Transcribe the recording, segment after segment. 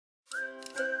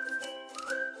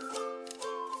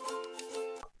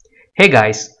Hey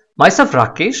guys, myself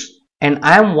Rakesh and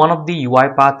I am one of the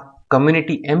UiPath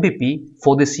community MVP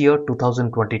for this year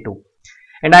 2022,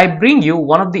 and I bring you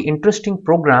one of the interesting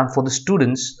program for the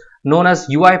students known as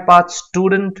UiPath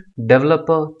Student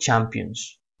Developer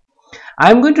Champions. I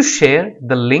am going to share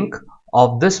the link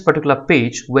of this particular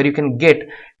page where you can get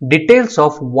details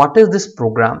of what is this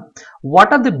program,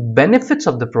 what are the benefits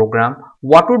of the program,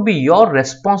 what would be your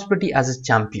responsibility as a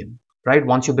champion, right?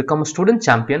 Once you become a student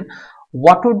champion,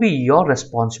 what would be your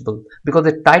responsible, because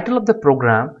the title of the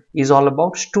program is all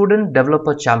about student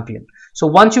developer champion. So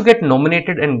once you get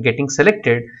nominated and getting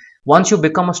selected, once you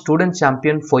become a student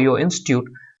champion for your institute,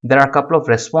 there are a couple of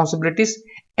responsibilities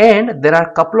and there are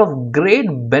a couple of great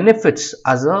benefits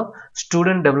as a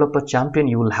student developer champion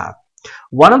you will have.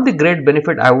 One of the great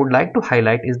benefit I would like to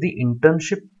highlight is the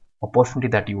internship opportunity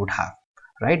that you would have,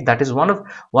 right? That is one of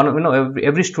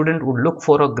every student would look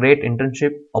for a great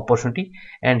internship opportunity,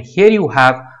 and here you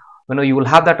have, you will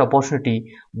have that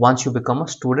opportunity once you become a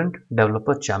student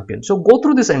developer champion. So go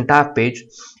through this entire page,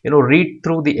 read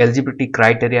through the eligibility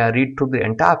criteria, read through the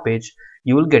entire page,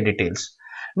 you will get details.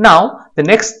 Now the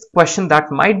next question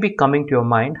that might be coming to your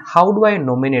mind: how do I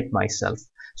nominate myself?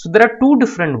 So there are two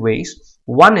different ways.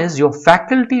 One is your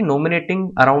faculty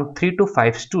nominating around 3 to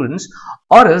 5 students,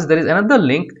 or else there is another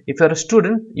link. If you're a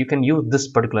student, you can use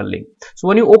this particular link. So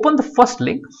when you open the first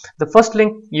link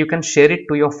you can share it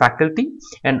to your faculty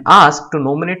and ask to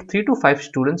nominate 3 to 5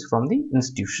 students from the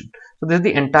institution. So this is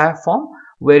the entire form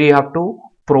where you have to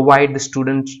provide the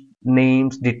students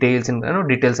names, details, and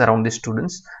details around the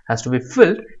students has to be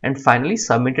filled and finally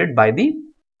submitted by the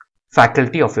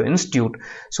faculty of your institute.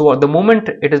 So at the moment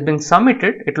it is being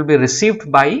submitted, it will be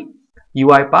received by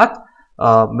UiPath.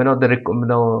 The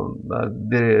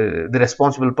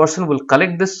responsible person will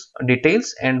collect this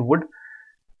details and would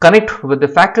connect with the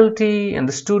faculty and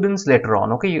the students later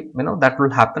on. Okay, that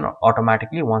will happen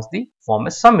automatically. Once the form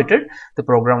is submitted, the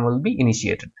program will be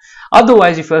initiated.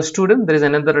 Otherwise, if you're a student, there is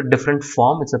another different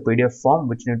form. It's a PDF form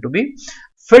which need to be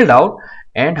filled out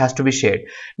and has to be shared.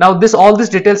 Now all these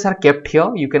details are kept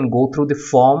here. You can go through the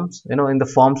forms. In the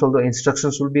forms all the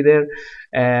instructions will be there,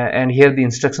 and here the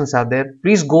instructions are there.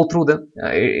 Please go through them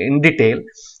in detail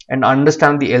and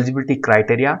understand the eligibility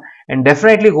criteria, and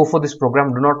definitely go for this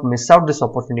program. Do not miss out this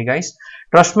opportunity, guys.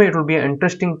 Trust me, it will be an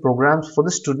interesting programs for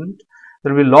the student.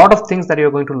 There will be a lot of things that you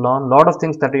are going to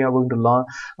learn,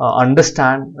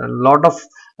 understand, a lot of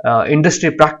industry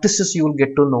practices you will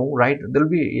get to know, right? There will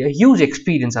be a huge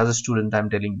experience as a student, I'm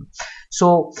telling you.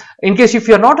 So in case if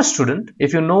you are not a student,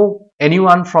 if you know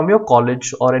anyone from your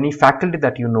college or any faculty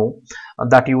that you know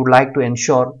that you would like to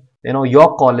ensure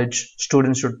your college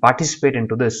students should participate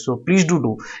into this, so please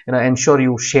do ensure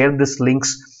you share these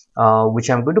links which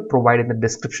I'm going to provide in the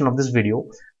description of this video.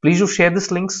 Please do share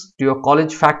these links to your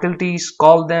college faculties,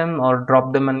 call them or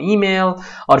drop them an email,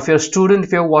 or if you're a student,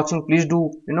 if you're watching, please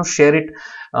do share it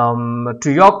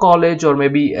to your college or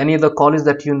maybe any other college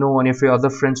that and if your other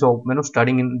friends are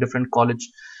studying in different college.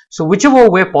 So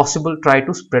whichever way possible, try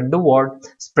to spread the word,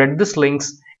 spread these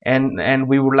links, and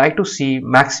we would like to see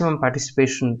maximum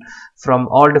participation from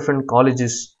all different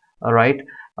colleges. All right,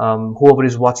 whoever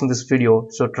is watching this video,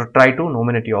 so try to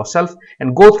nominate yourself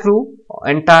and go through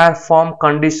entire form,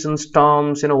 conditions,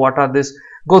 terms, what are this,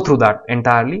 go through that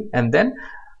entirely and then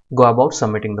go about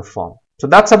submitting the form. So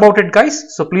that's about it,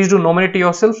 guys. So please do nominate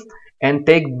yourself and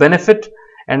take benefit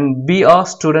and be a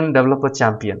student developer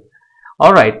champion.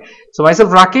 All right, so myself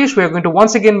Rakesh, we are going to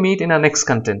once again meet in our next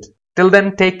content. Till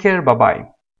then, take care. Bye bye.